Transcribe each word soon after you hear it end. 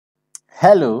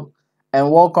Hello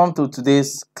and welcome to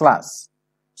today's class.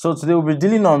 So today we'll be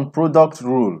dealing on product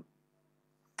rule.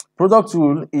 Product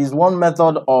rule is one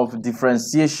method of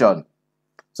differentiation.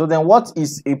 So then what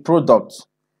is a product?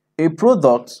 A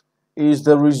product is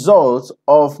the result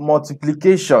of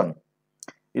multiplication.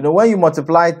 When you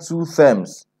multiply two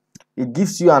terms, it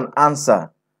gives you an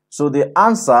answer. So the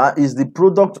answer is the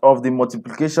product of the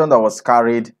multiplication that was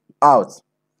carried out.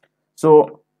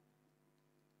 So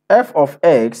f of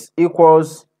x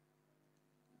equals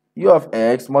u of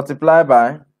x multiplied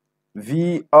by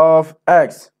v of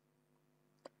x.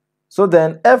 So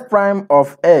then f prime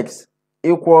of x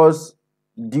equals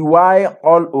dy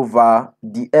all over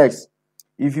dx.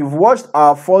 If you've watched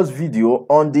our first video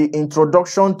on the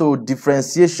introduction to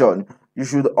differentiation, you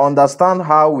should understand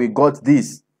how we got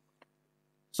this.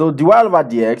 So dy over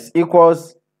dx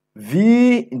equals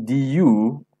v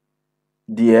du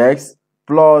dx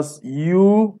plus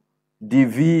u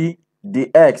dv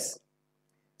dx.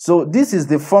 So this is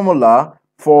the formula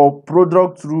for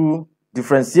product rule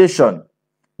differentiation.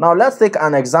 Now let's take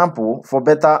an example for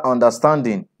better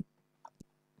understanding.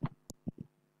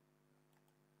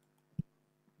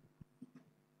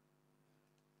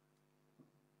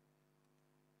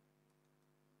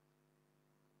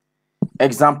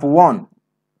 Example 1.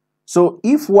 So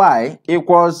if y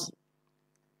equals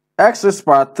x raised to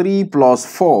the power 3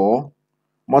 plus 4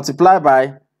 multiplied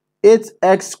by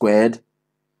 8x squared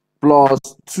plus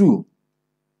 2.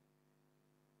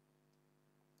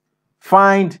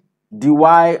 Find dy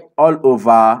all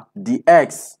over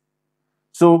dx.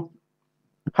 So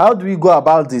how do we go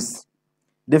about this?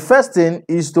 The first thing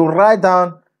is to write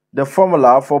down the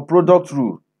formula for product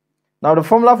rule. Now the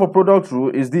formula for product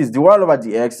rule is this: dy all over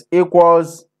dx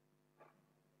equals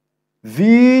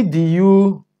v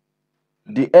du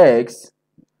dx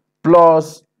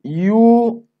plus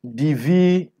u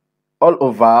dv all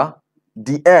over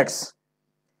dx.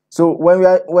 So when you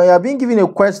are being given a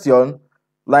question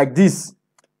like this,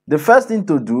 the first thing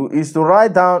to do is to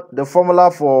write down the formula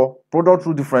for product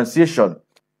rule differentiation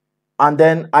and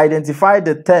then identify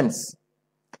the terms.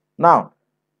 Now,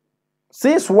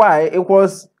 since y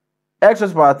equals x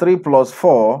raised to the power 3 plus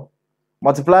 4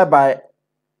 multiplied by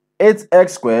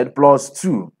 8x squared plus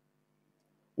 2,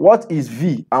 what is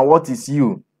v and what is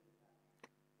u?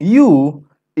 U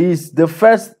is the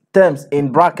first terms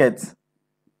in brackets,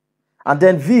 and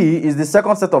then v is the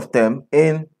second set of terms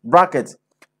in brackets.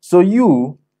 So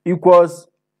u equals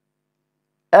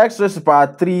x raised to the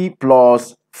power 3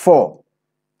 plus 4,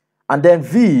 and then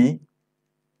v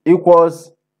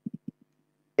equals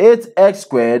 8x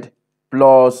squared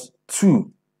plus 2.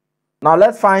 Now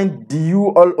let's find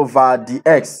du all over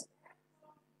dx.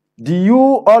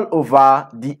 Du all over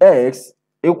dx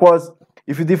equals,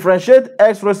 if you differentiate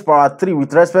x raised to the power 3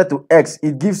 with respect to x,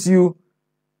 it gives you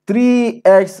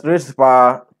 3x raised to the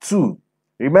power 2.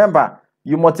 Remember,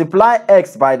 you multiply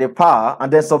x by the power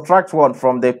and then subtract 1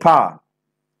 from the power.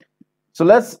 So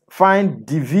let's find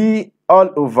dv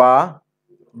all over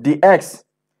dx.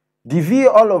 dv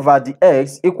all over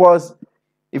dx equals,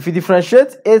 if you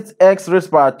differentiate 8x raised to the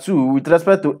power 2 with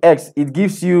respect to x, it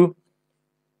gives you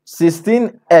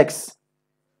 16x.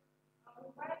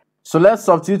 So let's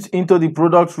substitute into the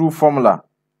product rule formula.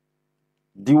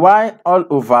 Dy all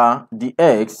over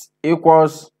dx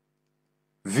equals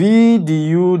v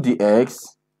du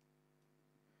dx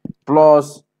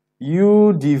plus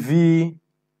u dv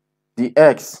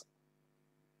dx.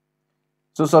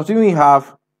 So substituting, we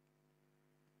have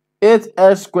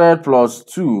 8x squared plus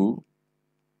 2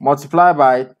 multiplied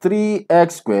by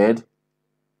 3x squared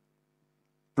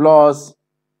plus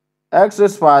x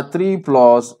raised to the power 3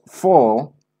 plus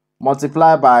 4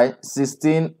 multiplied by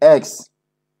 16x.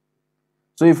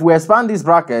 So if we expand this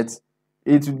bracket,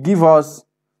 it will give us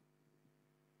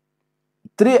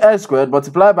 3x squared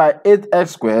multiplied by 8x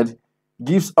squared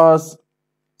gives us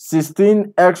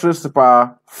 16x raised to the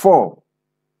power 4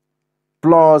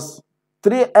 plus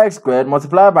 3x squared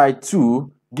multiplied by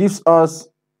 2 gives us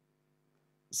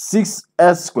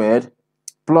 6x squared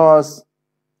plus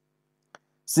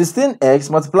 16x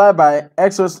multiplied by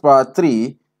x raised to the power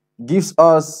 3 gives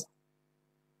us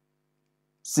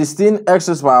 16x raised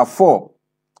to the power 4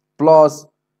 plus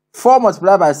 4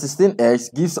 multiplied by 16x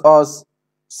gives us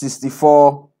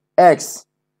 64x.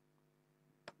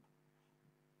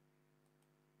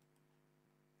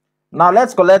 Now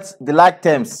let's collect the like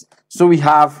terms. So we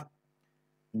have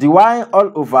dy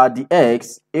all over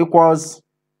dx equals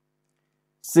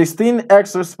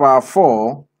 16x raised to the power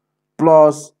 4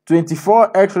 plus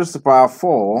 24x raised to the power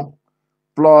 4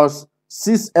 plus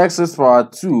 6x raised to the power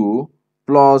 2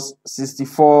 plus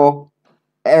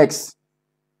 64x.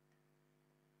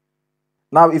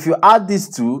 Now, if you add these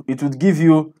two, it would give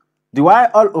you dy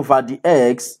all over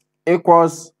dx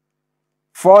equals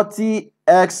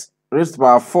 40x raised to the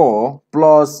power 4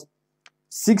 plus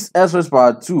 6x raised to the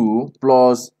power 2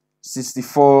 plus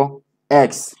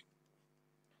 64x.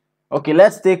 Okay,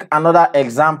 let's take another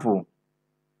example.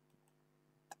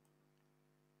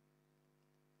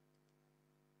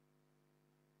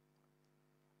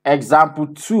 Example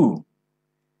 2.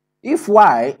 If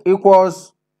y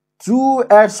equals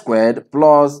 2x squared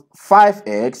plus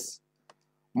 5x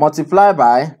multiplied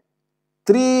by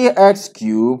 3x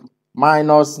cubed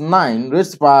minus 9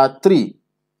 raised to the power 3,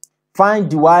 find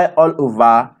dy all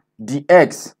over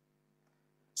dx.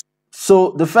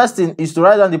 So the first thing is to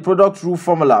write down the product rule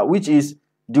formula, which is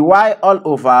dy all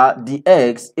over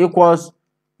dx equals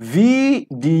v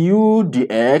du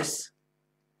dx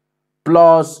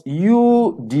plus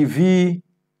u dv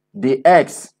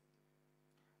dx.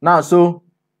 Now, so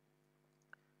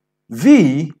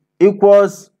v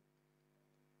equals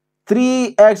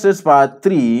 3x raised to the power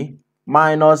 3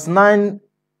 minus 9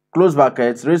 close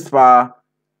brackets raised to the power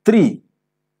 3,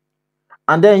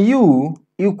 and then u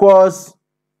equals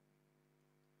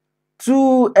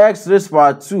 2x raised to the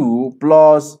power 2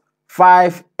 plus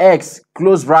 5x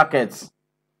close brackets.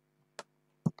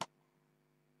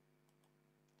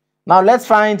 Now let's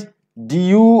find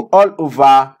du all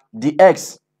over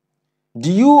dx.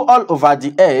 Du all over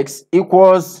dx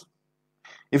equals,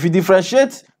 if you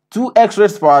differentiate 2x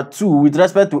raised to the power 2 with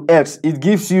respect to x, it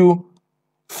gives you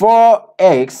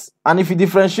 4x, and if you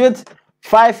differentiate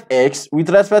 5x with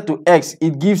respect to x,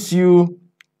 it gives you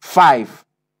 5.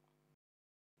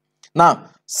 Now,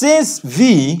 since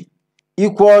v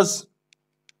equals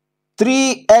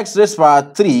 3x raised to the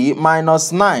power 3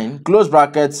 minus 9 close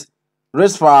brackets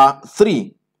raised to the power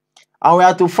 3, and we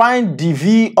have to find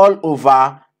dv all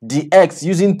over dx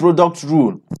using product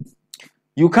rule.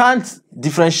 You can't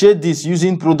differentiate this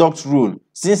using product rule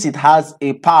since it has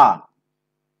a power.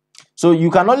 So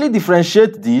you can only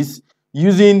differentiate this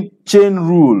using chain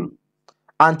rule.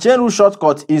 And chain rule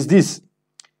shortcut is this: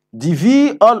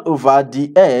 dv all over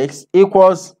dx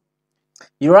equals,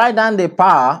 you write down the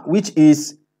power, which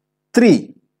is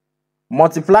 3,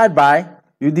 multiplied by,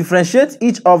 you differentiate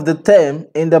each of the term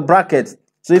in the bracket.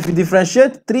 So if you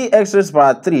differentiate 3x raised to the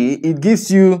power 3, it gives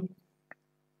you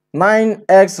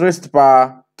 9x raised to the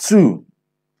power 2.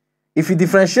 If you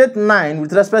differentiate 9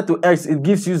 with respect to x, it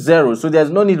gives you 0. So there's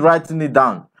no need writing it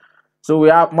down. So we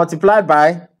have multiplied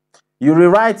by, you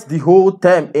rewrite the whole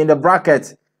term in the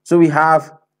bracket. So we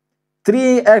have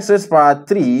 3x raised to the power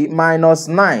 3 minus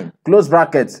 9, close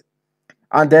bracket.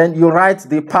 And then you write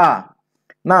the power.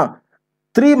 Now,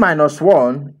 3 minus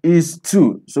 1 is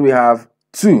 2. So we have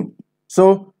 2.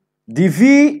 So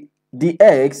dv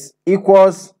dx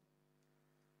equals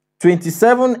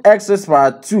 27x raised to the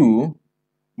power 2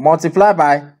 multiplied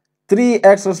by 3x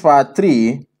raised to the power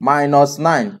 3 minus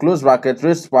 9 close bracket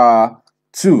raised to the power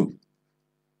 2.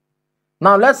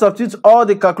 Now let's substitute all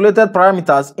the calculated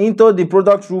parameters into the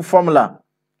product rule formula.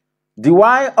 Dy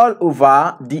all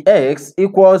over dx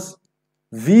equals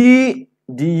v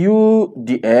du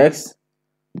dx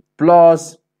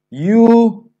plus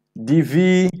u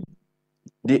dv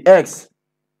dx.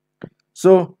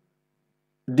 So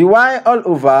dy all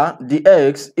over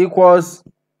dx equals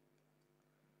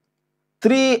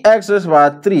 3x raised to the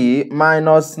power 3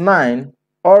 minus 9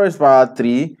 all raised to the power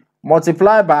 3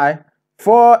 multiplied by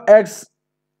 4x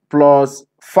plus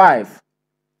 5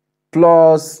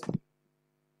 plus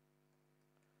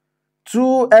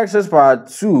 2x raised to the power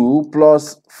 2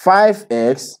 plus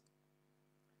 5x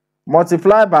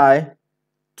multiplied by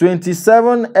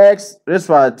 27x raised to the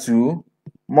power 2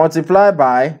 multiplied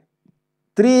by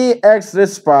 3x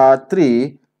raised to the power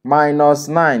 3 minus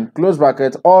 9 close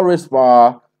bracket all raised to the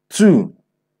power 2.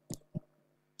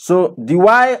 So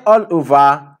dy all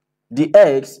over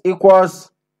dx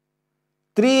equals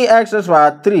 3x raised to the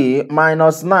power 3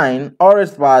 minus 9 all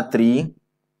raised to the power 3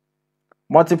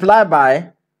 multiplied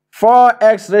by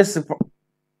 4x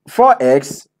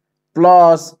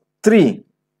plus 3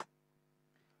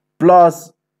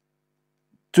 plus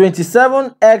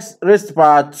 27x raised to the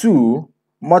power 2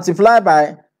 multiplied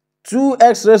by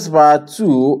 2x raised to the power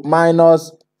 2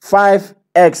 minus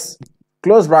 5x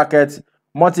close bracket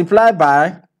multiplied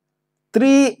by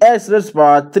 3x raised to the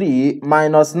power 3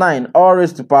 minus 9 all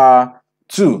raised to the power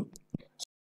 2.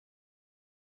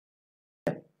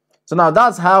 So now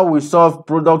that's how we solve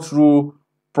product rule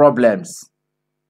problems.